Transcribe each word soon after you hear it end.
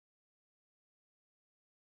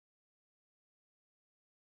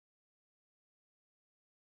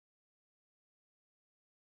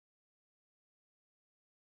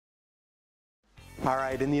All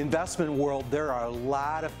right, in the investment world, there are a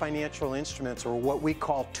lot of financial instruments, or what we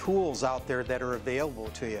call tools, out there that are available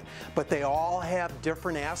to you. But they all have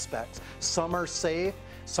different aspects. Some are safe,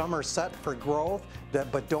 some are set for growth,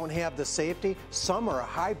 but don't have the safety. Some are a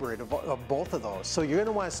hybrid of both of those. So you're going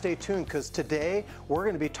to want to stay tuned, because today we're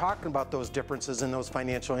going to be talking about those differences in those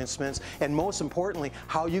financial instruments, and most importantly,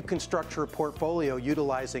 how you can structure a portfolio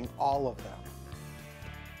utilizing all of them.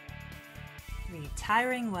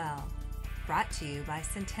 Retiring Well. Brought to you by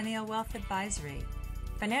Centennial Wealth Advisory,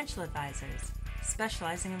 financial advisors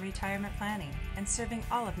specializing in retirement planning and serving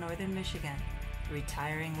all of Northern Michigan.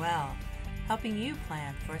 Retiring Well, helping you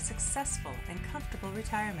plan for a successful and comfortable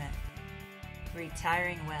retirement.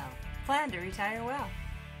 Retiring Well. Plan to retire well.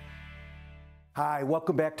 Hi,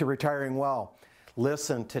 welcome back to Retiring Well.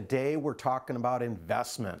 Listen, today we're talking about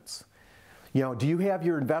investments. You know, do you have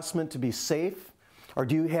your investment to be safe, or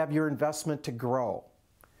do you have your investment to grow?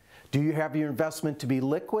 Do you have your investment to be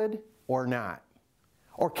liquid or not?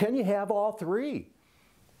 Or can you have all three?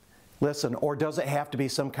 Listen, or does it have to be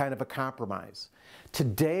some kind of a compromise?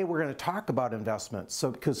 Today we're going to talk about investments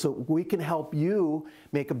so we can help you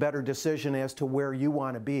make a better decision as to where you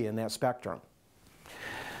want to be in that spectrum.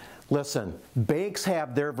 Listen, banks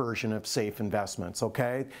have their version of safe investments,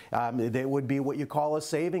 okay? They would be what you call a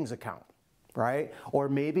savings account, right? Or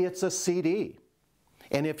maybe it's a CD.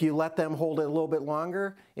 And if you let them hold it a little bit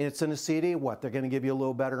longer and it's in a CD, what? They're going to give you a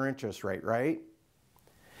little better interest rate, right?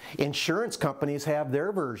 Insurance companies have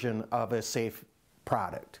their version of a safe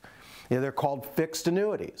product. You know, they're called fixed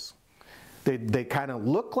annuities. They kind of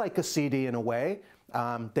look like a CD in a way.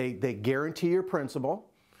 They guarantee your principal,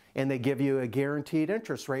 and they give you a guaranteed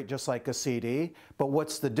interest rate just like a CD. But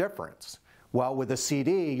what's the difference? Well, with a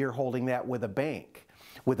CD, you're holding that with a bank.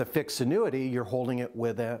 With a fixed annuity, you're holding it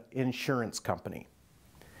with an insurance company.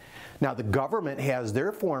 Now, the government has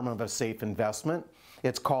their form of a safe investment.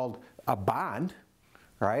 It's called a bond,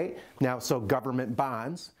 right? Now, so government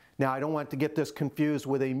bonds. Now, I don't want to get this confused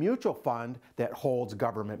with a mutual fund that holds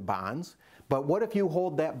government bonds. But what if you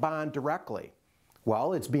hold that bond directly?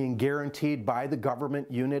 Well, it's being guaranteed by the government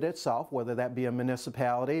unit itself, whether that be a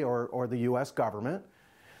municipality or the U.S. government.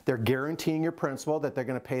 They're guaranteeing your principal that they're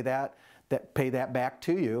going to pay that back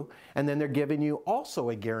to you, and then they're giving you also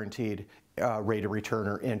a guaranteed rate of return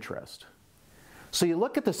or interest. So you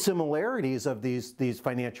look at the similarities of these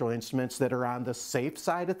financial instruments that are on the safe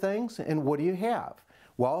side of things, and what do you have?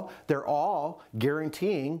 Well, they're all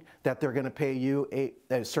guaranteeing that they're going to pay you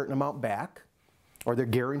a certain amount back, or they're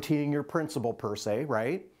guaranteeing your principal per se,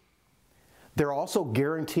 right? They're also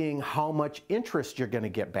guaranteeing how much interest you're going to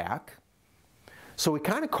get back. So we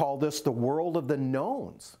kind of call this the world of the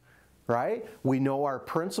knowns, right? We know our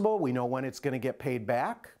principal, we know when it's going to get paid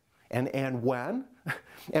back, and when,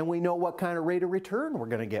 and we know what kind of rate of return we're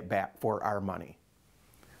going to get back for our money.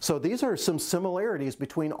 So these are some similarities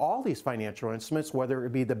between all these financial instruments, whether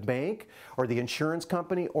it be the bank or the insurance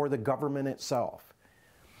company or the government itself.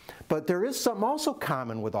 But there is something also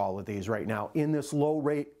common with all of these right now in this low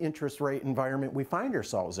rate, interest rate environment we find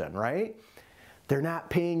ourselves in, right? They're not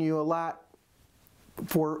paying you a lot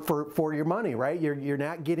for your money, right? You're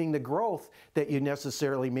not getting the growth that you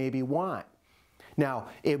necessarily maybe want. Now,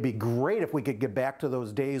 it would be great if we could get back to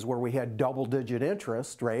those days where we had double-digit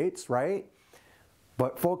interest rates, right?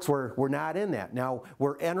 But folks, we're not in that. Now,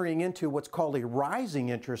 we're entering into what's called a rising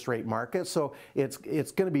interest rate market, so it's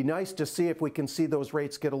going to be nice to see if we can see those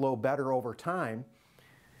rates get a little better over time.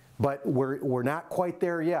 But we're not quite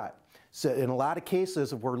there yet. So in a lot of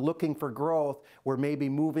cases, if we're looking for growth, we're maybe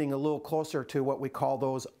moving a little closer to what we call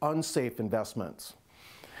those unsafe investments.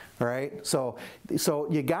 All right, so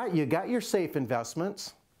you got your safe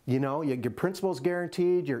investments. You know, your principal is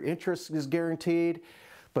guaranteed, your interest is guaranteed,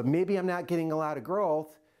 but maybe I'm not getting a lot of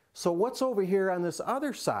growth. So what's over here on this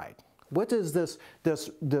other side? What does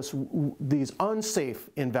these unsafe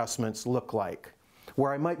investments look like,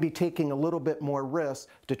 where I might be taking a little bit more risk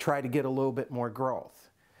to try to get a little bit more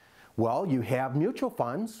growth? Well, you have mutual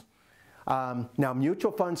funds. Now,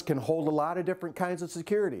 mutual funds can hold a lot of different kinds of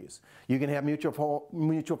securities. You can have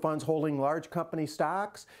mutual funds holding large company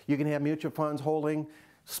stocks. You can have mutual funds holding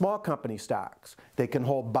small company stocks. They can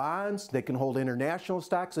hold bonds. They can hold international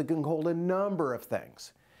stocks. They can hold a number of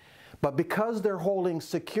things. But because they're holding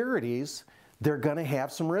securities, they're going to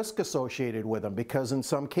have some risk associated with them, because in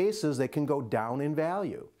some cases they can go down in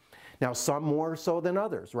value. Now, some more so than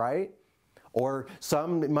others, right? Or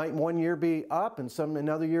some might one year be up and some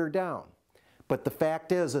another year down. But the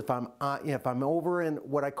fact is, if I'm over in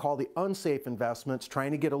what I call the unsafe investments,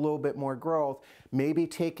 trying to get a little bit more growth, maybe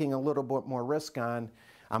taking a little bit more risk on,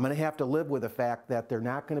 I'm going to have to live with the fact that they're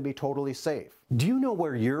not going to be totally safe. Do you know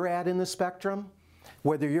where you're at in the spectrum?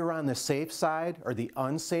 whether you're on the safe side or the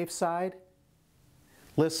unsafe side.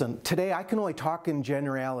 Listen, today I can only talk in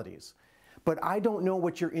generalities, but I don't know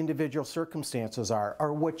what your individual circumstances are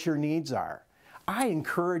or what your needs are. I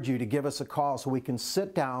encourage you to give us a call so we can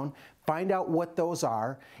sit down, find out what those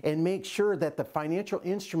are, and make sure that the financial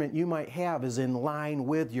instrument you might have is in line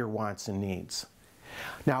with your wants and needs.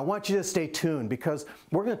 Now, I want you to stay tuned because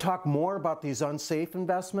we're going to talk more about these unsafe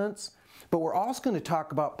investments, but we're also going to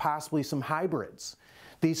talk about possibly some hybrids.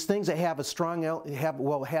 These things that have a strong,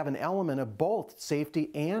 have an element of both safety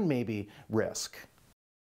and maybe risk.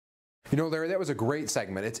 You know, Larry, that was a great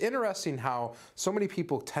segment. It's interesting how so many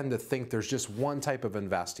people tend to think there's just one type of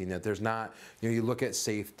investing, that there's not, you look at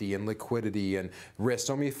safety and liquidity and risk.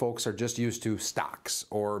 So many folks are just used to stocks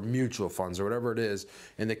or mutual funds or whatever it is,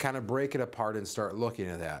 and they kind of break it apart and start looking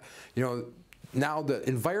at that. You know, now the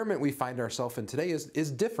environment we find ourselves in today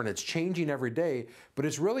is different. It's changing every day, but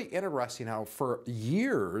it's really interesting how for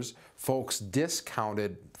years folks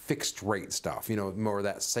discounted fixed rate stuff, more of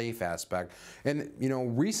that safe aspect. And,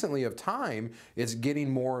 recently of time, it's getting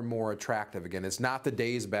more and more attractive again. It's not the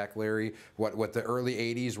days back, Larry, what the early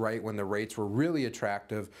 80s, right, when the rates were really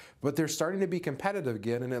attractive, but they're starting to be competitive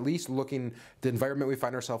again, and at least looking the environment we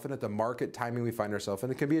find ourselves in, at the market timing we find ourselves in,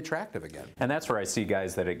 it can be attractive again. And that's where I see,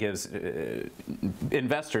 guys, that it gives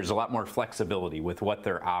investors a lot more flexibility with what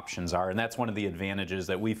their options are, and that's one of the advantages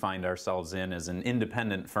that we find ourselves in as an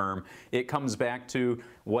independent firm. It comes back to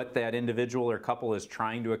what that individual or couple is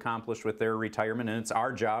trying to accomplish with their retirement, and it's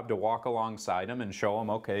our job to walk alongside them and show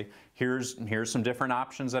them, okay, here's some different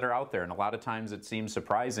options that are out there. And a lot of times it seems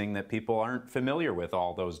surprising that people aren't familiar with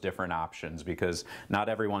all those different options because not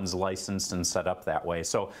everyone's licensed and set up that way.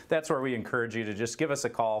 So that's where we encourage you to just give us a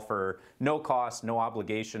call for no cost, no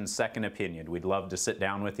obligation, second opinion. We'd love to sit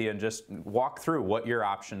down with you and just walk through what your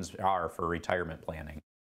options are for retirement planning.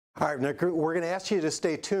 All right, Nick, we're going to ask you to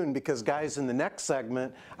stay tuned because, guys, in the next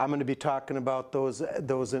segment, I'm going to be talking about those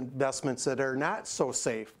investments that are not so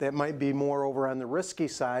safe, that might be more over on the risky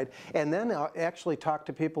side, and then I'll actually talk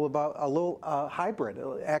to people about a little hybrid. It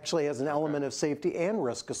actually has an element of safety and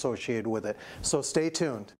risk associated with it. So stay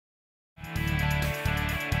tuned.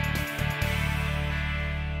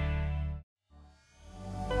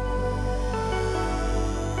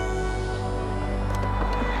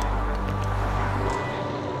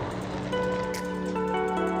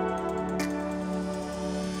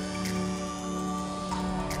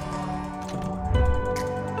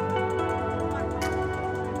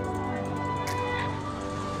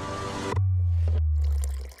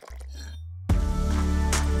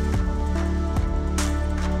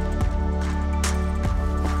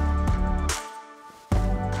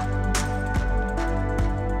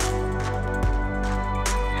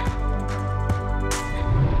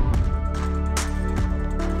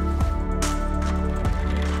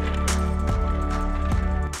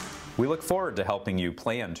 We look forward to helping you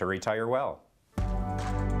plan to retire well.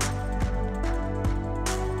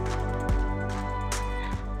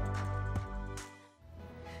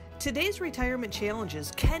 Today's retirement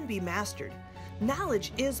challenges can be mastered.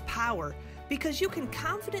 Knowledge is power because you can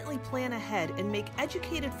confidently plan ahead and make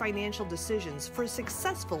educated financial decisions for a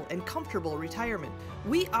successful and comfortable retirement.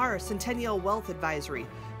 We are Centennial Wealth Advisory,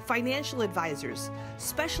 financial advisors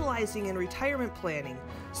specializing in retirement planning,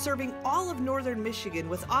 serving all of northern Michigan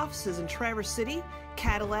with offices in Traverse City,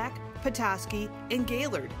 Cadillac, Petoskey, and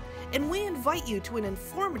Gaylord. And we invite you to an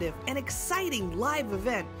informative and exciting live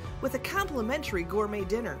event with a complimentary gourmet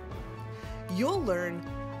dinner. You'll learn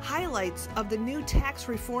highlights of the new Tax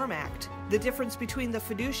Reform Act, the difference between the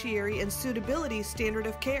fiduciary and suitability standard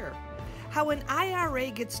of care, how an IRA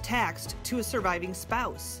gets taxed to a surviving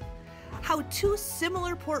spouse, how two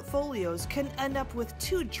similar portfolios can end up with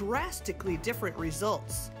two drastically different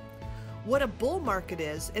results, what a bull market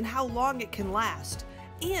is and how long it can last,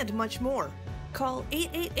 and much more. Call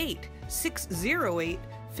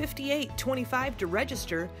 888-608-5825 to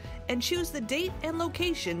register and choose the date and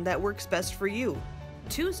location that works best for you.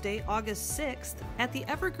 Tuesday, August 6th at the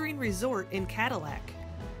Evergreen Resort in Cadillac.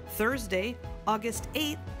 Thursday, August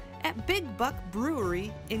 8th at Big Buck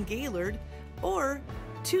Brewery in Gaylord, or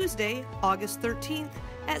Tuesday, August 13th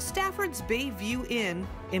at Stafford's Bayview Inn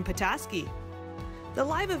in Petoskey. The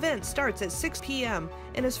live event starts at 6 p.m.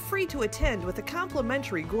 and is free to attend with a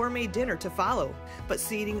complimentary gourmet dinner to follow, but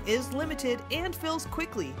seating is limited and fills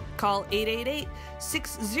quickly. Call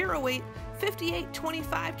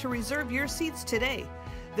 888-608-5825 to reserve your seats today.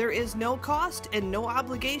 There is no cost and no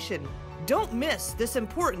obligation. Don't miss this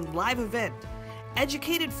important live event.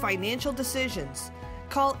 Educated financial decisions.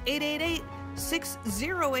 Call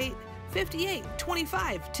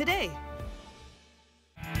 888-608-5825 today.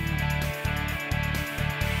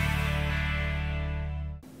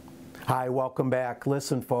 Hi, welcome back.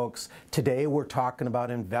 Listen, folks, today we're talking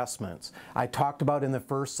about investments. I talked about in the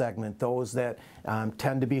first segment those that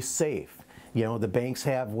tend to be safe. You know, the banks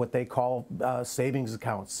have what they call savings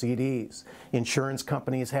accounts, CDs. Insurance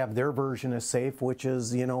companies have their version of safe, which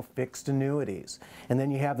is, you know, fixed annuities. And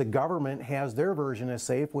then you have the government has their version of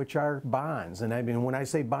safe, which are bonds. And I mean, when I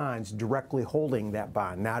say bonds, directly holding that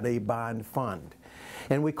bond, not a bond fund.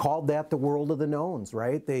 And we called that the world of the knowns,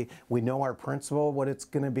 right? We know our principal, what it's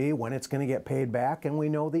going to be, when it's going to get paid back, and we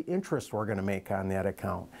know the interest we're going to make on that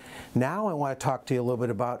account. Now I want to talk to you a little bit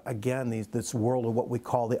about, again, this world of what we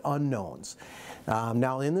call the unknowns.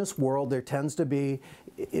 Now in this world, there tends to be,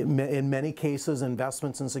 in many cases,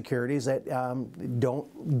 investments in securities that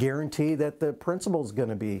don't guarantee that the principal is going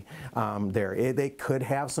to be there. They could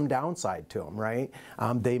have some downside to them, right?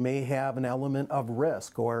 They may have an element of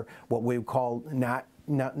risk, or what we call not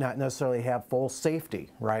necessarily have full safety,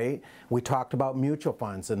 right? We talked about mutual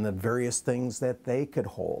funds and the various things that they could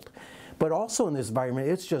hold. But also in this environment,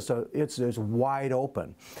 it's just wide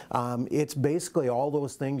open. It's basically all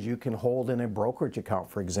those things you can hold in a brokerage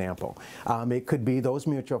account, for example. It could be those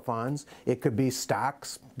mutual funds. It could be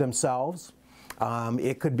stocks themselves.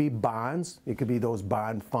 It could be bonds. It could be those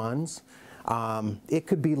bond funds. It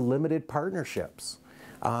could be limited partnerships.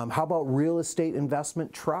 How about real estate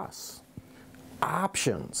investment trusts?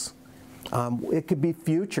 Options. It could be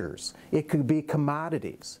futures. It could be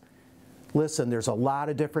commodities. Listen, there's a lot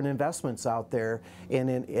of different investments out there, and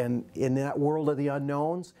in that world of the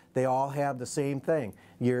unknowns, they all have the same thing.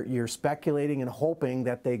 You're speculating and hoping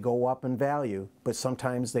that they go up in value, but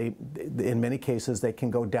sometimes in many cases, they can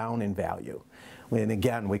go down in value. And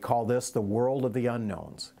again, we call this the world of the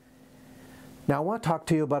unknowns. Now, I want to talk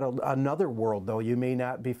to you about another world, though, you may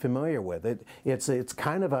not be familiar with. It's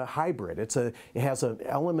kind of a hybrid. It has an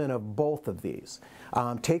element of both of these.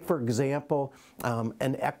 Take, for example,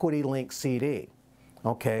 an equity-linked CD.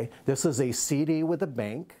 Okay, this is a CD with a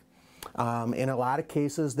bank. In a lot of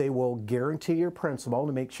cases, they will guarantee your principal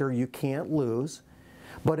to make sure you can't lose.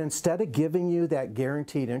 But instead of giving you that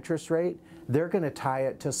guaranteed interest rate, they're going to tie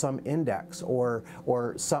it to some index or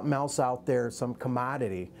something else out there, some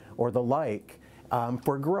commodity or the like,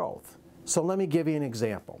 for growth. So let me give you an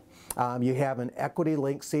example. You have an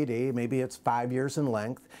equity-linked CD, maybe it's 5 years in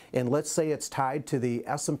length, and let's say it's tied to the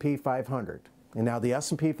S&P 500. And now the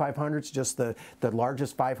S&P 500 is just the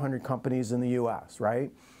largest 500 companies in the U.S.,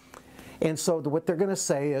 right? And so what they're going to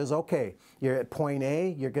say is, okay, you're at point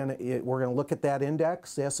A, we're going to look at that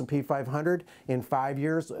index, the S&P 500. In 5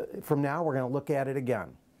 years from now, we're going to look at it again.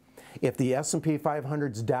 If the S&P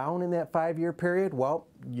 500 is down in that 5-year period, well,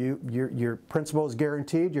 your principal is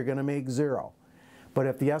guaranteed, you're going to make zero. But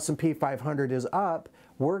if the S&P 500 is up,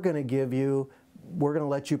 we're going to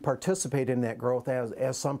let you participate in that growth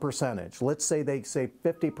as some percentage. Let's say they say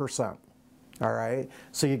 50%. All right,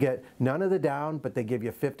 so you get none of the down, but they give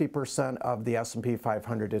you 50% of the S&P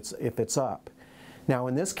 500 if it's up. Now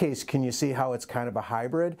in this case, can you see how it's kind of a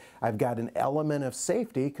hybrid? I've got an element of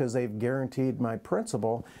safety because they've guaranteed my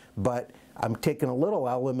principal, but I'm taking a little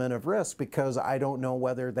element of risk because I don't know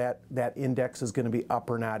whether that index is going to be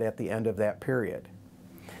up or not at the end of that period.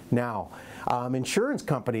 Now, insurance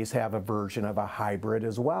companies have a version of a hybrid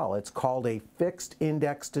as well. It's called a fixed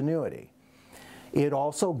indexed annuity. It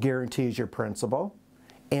also guarantees your principal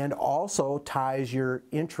and also ties your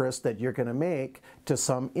interest that you're going to make to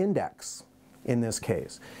some index in this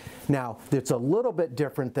case. Now, it's a little bit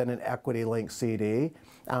different than an equity-linked CD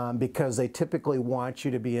because they typically want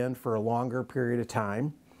you to be in for a longer period of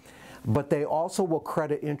time, but they also will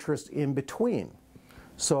credit interest in between.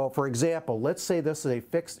 So for example, let's say this is a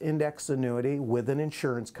fixed index annuity with an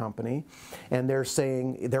insurance company, and they're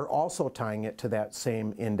saying they're also tying it to that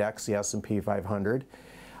same index, the S&P 500.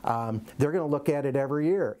 They're going to look at it every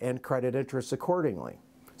year and credit interest accordingly.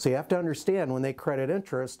 So you have to understand when they credit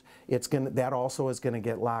interest, that also is going to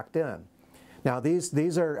get locked in. Now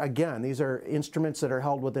these are instruments that are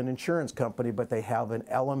held with an insurance company, but they have an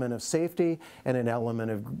element of safety and an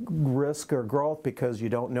element of risk or growth because you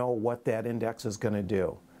don't know what that index is going to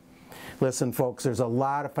do. Listen, folks, there's a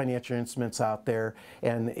lot of financial instruments out there,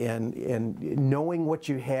 and knowing what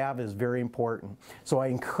you have is very important. So I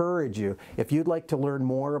encourage you, if you'd like to learn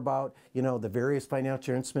more about, the various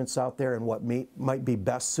financial instruments out there and what might be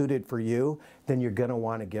best suited for you, then you're going to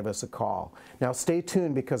want to give us a call. Now stay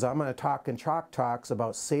tuned because I'm going to talk in Chalk Talks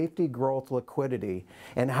about safety, growth, liquidity,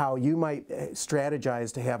 and how you might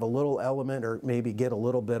strategize to have a little element or maybe get a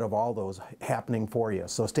little bit of all those happening for you.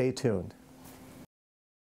 So stay tuned.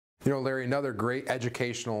 You know, Larry, another great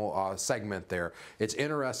educational segment there. It's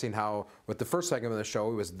interesting how with the first segment of the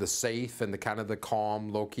show, it was the safe and the kind of the calm,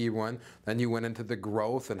 low-key one. Then you went into the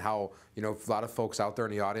growth and how, you know, a lot of folks out there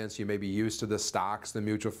in the audience, you may be used to the stocks, the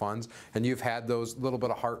mutual funds, and you've had those little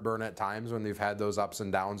bit of heartburn at times when you've had those ups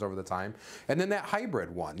and downs over the time. And then that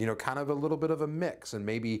hybrid one, you know, kind of a little bit of a mix and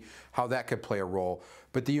maybe how that could play a role.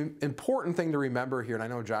 But the important thing to remember here, and I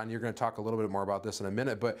know, John, you're going to talk a little bit more about this in a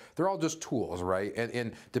minute, but they're all just tools, right?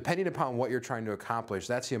 And depending upon what you're trying to accomplish,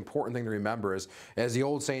 that's the important thing to remember is, as the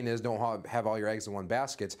old saying is, don't have all your eggs in one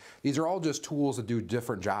basket. These are all just tools to do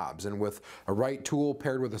different jobs. And with a right tool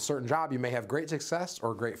paired with a certain job, you may have great success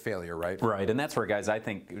or great failure, right? Right, and that's where, guys, I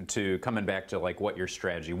think to coming back to like what your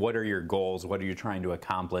strategy, what are your goals, what are you trying to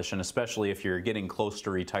accomplish, and especially if you're getting close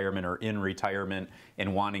to retirement or in retirement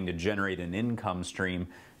and wanting to generate an income stream,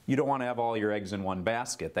 you don't want to have all your eggs in one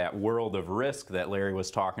basket. That world of risk that Larry was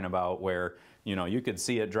talking about where, you know, you could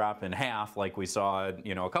see it drop in half like we saw,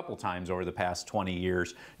 you know, a couple times over the past 20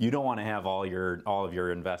 years. You don't want to have all of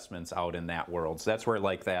your investments out in that world. So that's where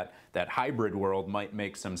like that hybrid world might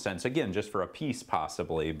make some sense. Again, just for a piece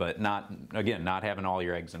possibly, but not, again, not having all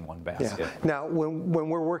your eggs in one basket. Yeah. Now, when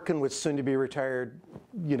we're working with soon-to-be retired,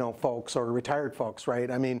 you know, folks or retired folks,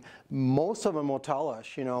 right? I mean, most of them will tell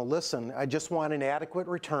us, you know, listen, I just want an adequate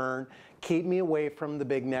return. Keep me away from the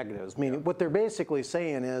big negatives. Meaning, what they're basically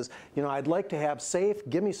saying is, you know, I'd like to have safe,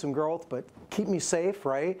 give me some growth, but keep me safe,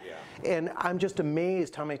 right? Yeah. And I'm just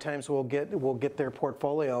amazed how many times we'll get their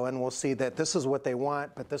portfolio and we'll see that this is what they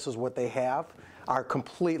want, but this is what they have, are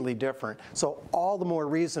completely different. So all the more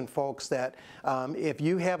reason, folks, that if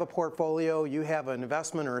you have a portfolio, you have an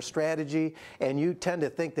investment or a strategy, and you tend to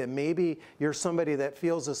think that maybe you're somebody that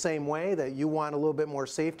feels the same way, that you want a little bit more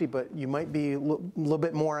safety, but you might be a little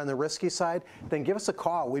bit more on the risky side, then give us a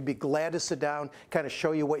call. We'd be glad to sit down, kind of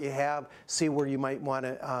show you what you have, see where you might want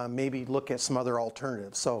to maybe look at some other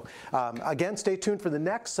alternatives. So again, stay tuned for the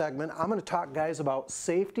next segment. I'm going to talk, guys, about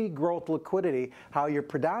safety, growth, liquidity, how you're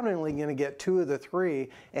predominantly going to get two of the three,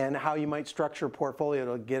 and how you might structure a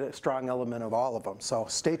portfolio to get a strong element of all of them. So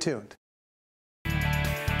stay tuned.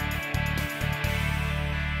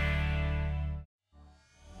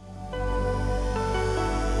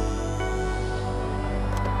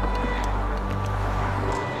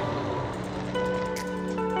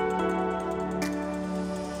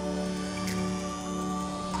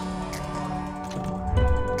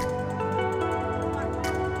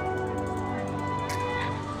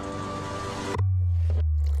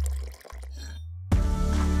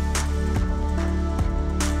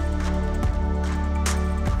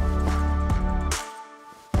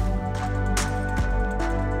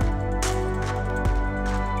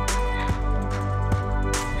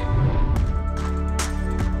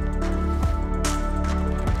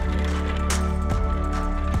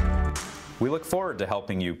 We look forward to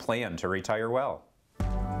helping you plan to retire well.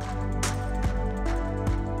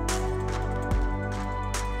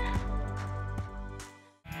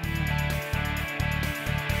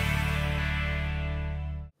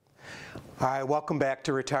 All right, welcome back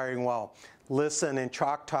to Retiring Well. Listen, in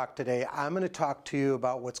Chalk Talk today, I'm going to talk to you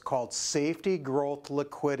about what's called safety, growth,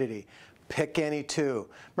 liquidity. Pick any two.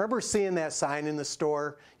 Remember seeing that sign in the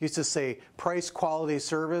store? Used to say, price, quality,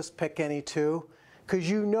 service, pick any two. Because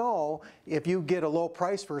you know, if you get a low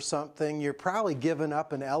price for something, you're probably giving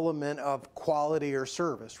up an element of quality or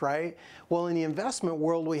service, right? Well, in the investment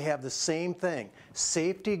world, we have the same thing.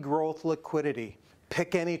 Safety, growth, liquidity.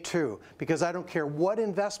 Pick any two, because I don't care what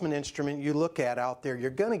investment instrument you look at out there, you're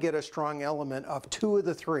going to get a strong element of two of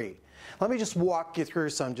the three. Let me just walk you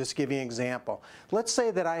through some, just give you an example. Let's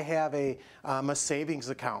say that I have a savings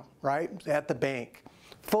account, right, at the bank.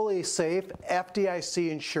 Fully safe, FDIC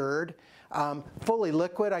insured, fully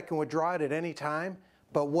liquid, I can withdraw it at any time,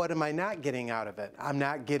 but what am I not getting out of it? I'm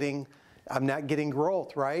not getting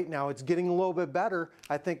growth, right? Now it's getting a little bit better.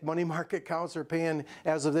 I think money market accounts are paying,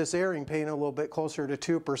 as of this airing, paying a little bit closer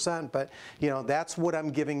to 2%, but you know, that's what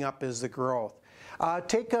I'm giving up is the growth.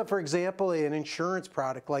 Take, for example, an insurance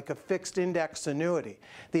product like a fixed index annuity.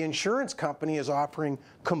 The insurance company is offering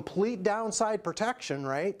complete downside protection,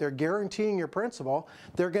 right? They're guaranteeing your principal.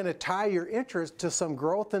 They're going to tie your interest to some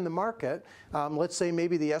growth in the market. Let's say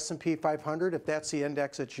maybe the S&P 500, if that's the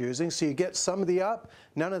index it's using. So you get some of the up,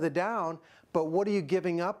 none of the down. But what are you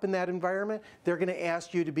giving up in that environment? They're going to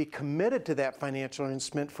ask you to be committed to that financial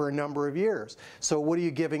instrument for a number of years. So what are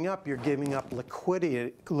you giving up? You're giving up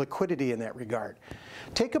liquidity in that regard.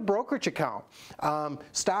 Take a brokerage account.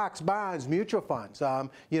 Stocks, bonds, mutual funds.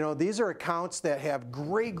 You know, these are accounts that have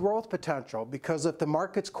great growth potential because if the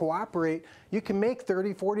markets cooperate, you can make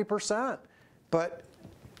 30, 40%. But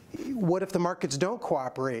what if the markets don't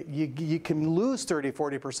cooperate? You can lose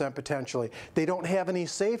 30-40% potentially. They don't have any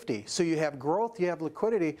safety. So you have growth, you have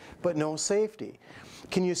liquidity, but no safety.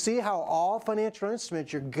 Can you see how all financial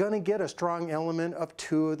instruments, you're going to get a strong element of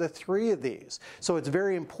 2 of the 3 of these? So it's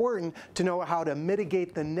very important to know how to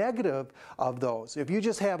mitigate the negative of those. If you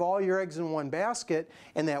just have all your eggs in one basket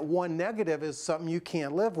and that one negative is something you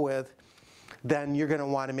can't live with, then you're going to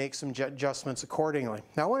want to make some adjustments accordingly.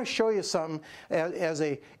 Now I want to show you something as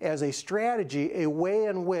a strategy, a way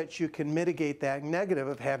in which you can mitigate that negative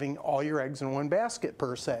of having all your eggs in one basket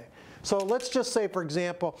per se. So let's just say, for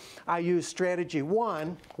example, I use strategy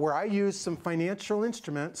 1, where I used some financial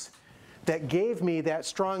instruments that gave me that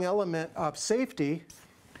strong element of safety,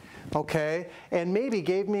 okay, and maybe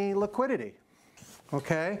gave me liquidity.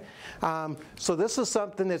 Okay, so this is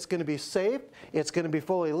something that's going to be safe, it's going to be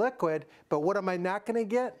fully liquid, but what am I not going to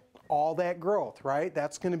get? All that growth, right?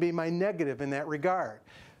 That's going to be my negative in that regard.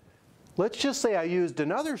 Let's just say I used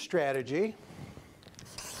another strategy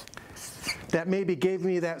that maybe gave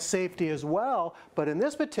me that safety as well, but in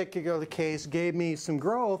this particular case gave me some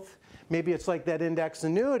growth. Maybe it's like that index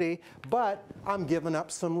annuity, but I'm giving up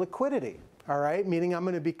some liquidity, all right? Meaning I'm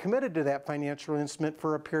going to be committed to that financial instrument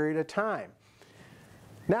for a period of time.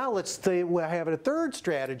 Now let's say I have a third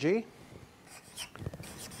strategy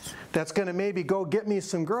that's going to maybe go get me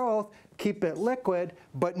some growth, keep it liquid,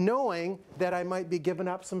 but knowing that I might be giving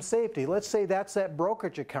up some safety. Let's say that's that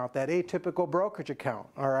brokerage account, that atypical brokerage account,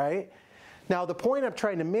 all right? Now the point I'm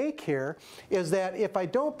trying to make here is that if I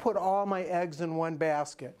don't put all my eggs in one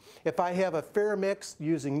basket, if I have a fair mix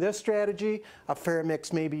using this strategy, a fair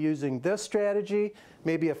mix maybe using this strategy,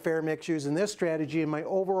 maybe a fair mix using this strategy in my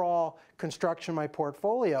overall construction of my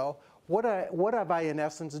portfolio, what have I in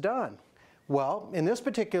essence done? Well, in this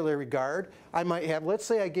particular regard, I might have, let's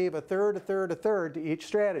say I gave a third, a third, a third to each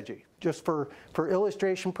strategy, just for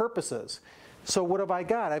illustration purposes. So what have I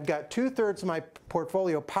got? I've got 2/3 of my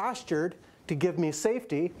portfolio postured to give me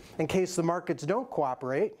safety in case the markets don't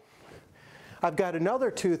cooperate. I've got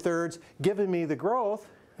another 2/3 giving me the growth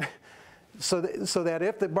so that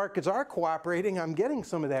if the markets are cooperating, I'm getting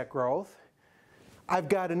some of that growth. I've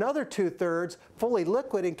got another 2/3 fully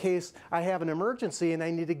liquid in case I have an emergency and I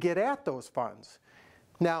need to get at those funds.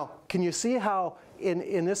 Now, can you see how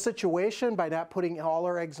in this situation, by not putting all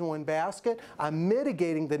our eggs in one basket, I'm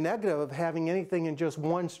mitigating the negative of having anything in just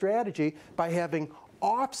one strategy by having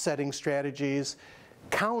offsetting strategies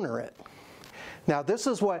counter it. Now this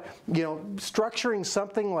is what, structuring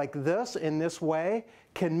something like this in this way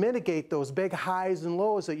can mitigate those big highs and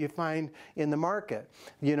lows that you find in the market.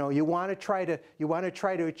 You want to try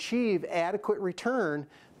to achieve adequate return,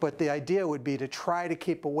 but the idea would be to try to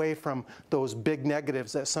keep away from those big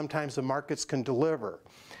negatives that sometimes the markets can deliver.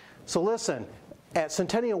 So listen, at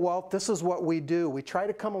Centennial Wealth, this is what we do. We try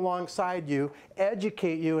to come alongside you,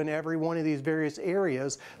 educate you in every one of these various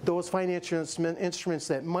areas, those financial instruments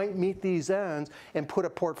that might meet these ends, and put a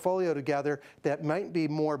portfolio together that might be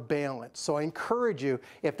more balanced. So I encourage you,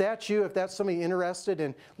 if that's you, if that's somebody interested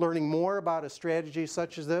in learning more about a strategy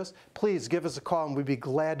such as this, please give us a call and we'd be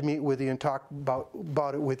glad to meet with you and talk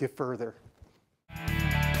about it with you further.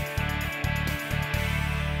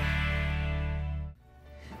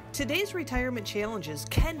 Today's retirement challenges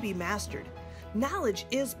can be mastered. Knowledge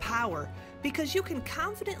is power because you can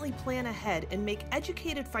confidently plan ahead and make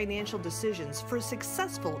educated financial decisions for a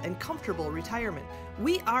successful and comfortable retirement.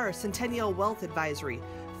 We are Centennial Wealth Advisory,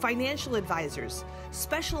 financial advisors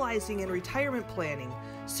specializing in retirement planning,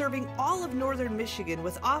 serving all of northern Michigan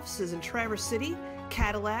with offices in Traverse City,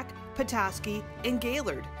 Cadillac, Petoskey, and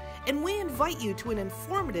Gaylord. And we invite you to an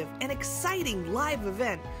informative and exciting live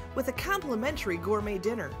event with a complimentary gourmet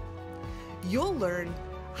dinner. You'll learn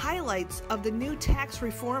highlights of the new Tax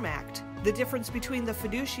Reform Act, the difference between the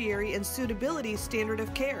fiduciary and suitability standard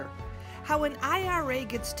of care, how an IRA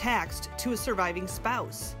gets taxed to a surviving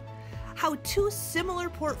spouse, how 2 similar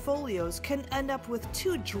portfolios can end up with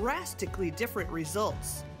 2 drastically different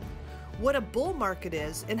results, what a bull market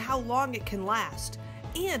is and how long it can last,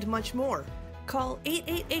 and much more. Call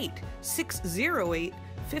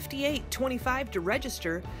 888-608-5825 to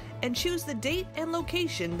register and choose the date and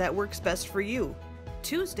location that works best for you.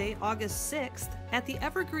 Tuesday, August 6th at the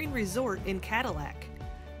Evergreen Resort in Cadillac.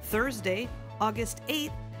 Thursday, August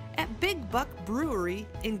 8th at Big Buck Brewery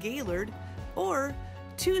in Gaylord. Or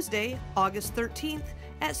Tuesday, August 13th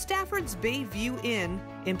at Stafford's Bayview Inn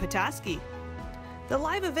in Petoskey. The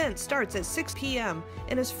live event starts at 6 p.m.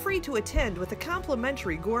 and is free to attend with a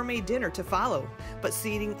complimentary gourmet dinner to follow, but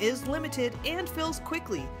seating is limited and fills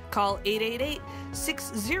quickly. Call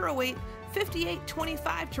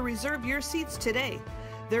 888-608-5825 to reserve your seats today.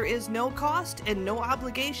 There is no cost and no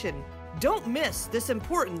obligation. Don't miss this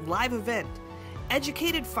important live event.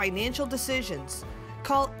 Educated Financial Decisions.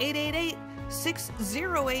 Call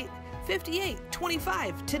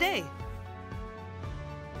 888-608-5825 today.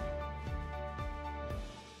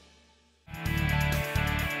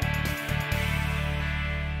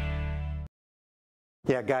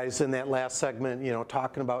 Yeah, guys, in that last segment,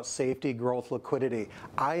 talking about safety, growth, liquidity,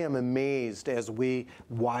 I am amazed as we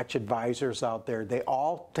watch advisors out there. They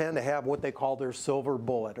all tend to have what they call their silver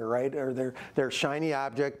bullet, right? Or their shiny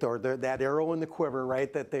object, or that arrow in the quiver,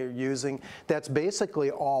 right, that they're using. That's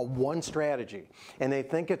basically all one strategy. And they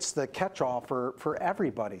think it's the catch-all for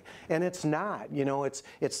everybody. And it's not.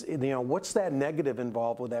 What's that negative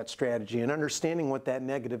involved with that strategy? And understanding what that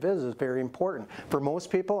negative is very important. For most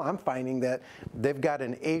people, I'm finding that they've got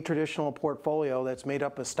an traditional portfolio that's made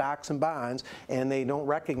up of stocks and bonds, and they don't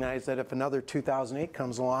recognize that if another 2008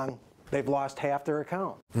 comes along, they've lost half their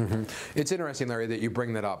account. Mm-hmm. It's interesting, Larry, that you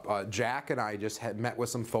bring that up. Jack and I just had met with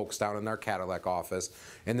some folks down in our Cadillac office,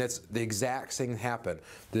 and that's the exact thing happened.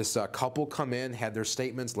 This couple come in, had their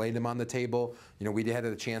statements, laid them on the table. We had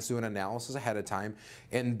a chance to do an analysis ahead of time,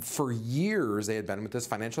 and for years they had been with this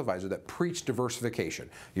financial advisor that preached diversification.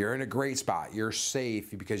 You're in a great spot. You're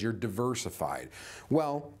safe because you're diversified.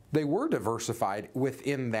 Well, they were diversified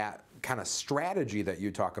within that kind of strategy that you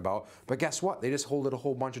talk about, but guess what? They just hold it a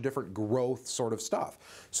whole bunch of different growth sort of stuff.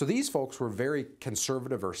 So these folks were very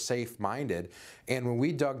conservative or safe-minded, and when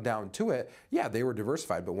we dug down to it, yeah, they were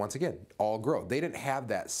diversified, but once again, all growth. They didn't have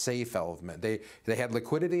that safe element. They had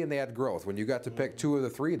liquidity and they had growth. When you got to pick two of the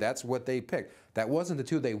three, that's what they picked. That wasn't the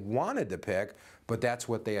two they wanted to pick, but that's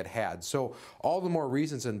what they had. So all the more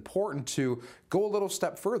reasons important to go a little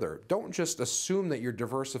step further. Don't just assume that you're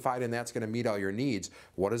diversified and that's going to meet all your needs.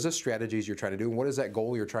 What is the strategies you're trying to do, and what is that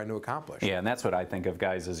goal you're trying to accomplish? Yeah, and that's what I think of,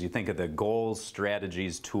 guys, as you think of the goals,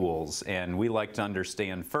 strategies, tools, and we like to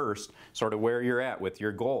understand first sort of where you're at with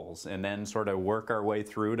your goals, and then sort of work our way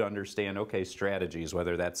through to understand, okay, strategies,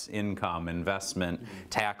 whether that's income, investment,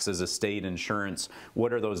 taxes, estate, insurance,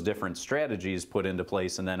 what are those different strategies put into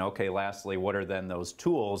place, and then, okay, lastly, what are then those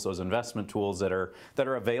tools, those investment tools that are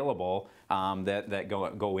available that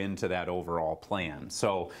go into that overall plan.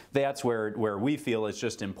 So that's where we feel it's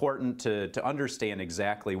just important to understand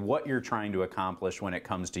exactly what you're trying to accomplish when it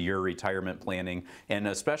comes to your retirement planning, and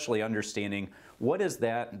especially understanding what is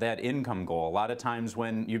that income goal. A lot of times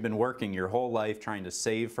when you've been working your whole life trying to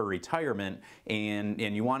save for retirement, and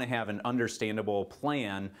you want to have an understandable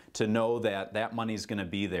plan to know that that money's going to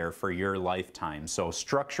be there for your lifetime. So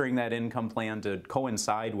structuring that income plan to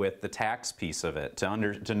coincide with the tax piece of it,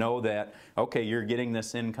 to know that, okay, you're getting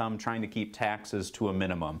this income, trying to keep taxes to a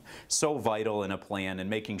minimum. So vital in a plan, and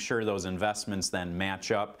making sure those investments then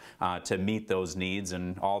match up to meet those needs,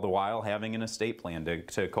 and all the while having an estate plan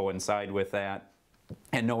to coincide with that,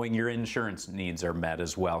 and knowing your insurance needs are met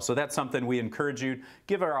as well. So that's something we encourage you.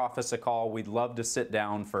 Give our office a call. We'd love to sit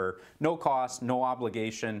down for no cost, no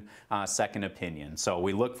obligation, second opinion. So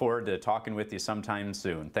we look forward to talking with you sometime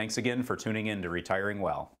soon. Thanks again for tuning in to Retiring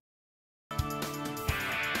Well.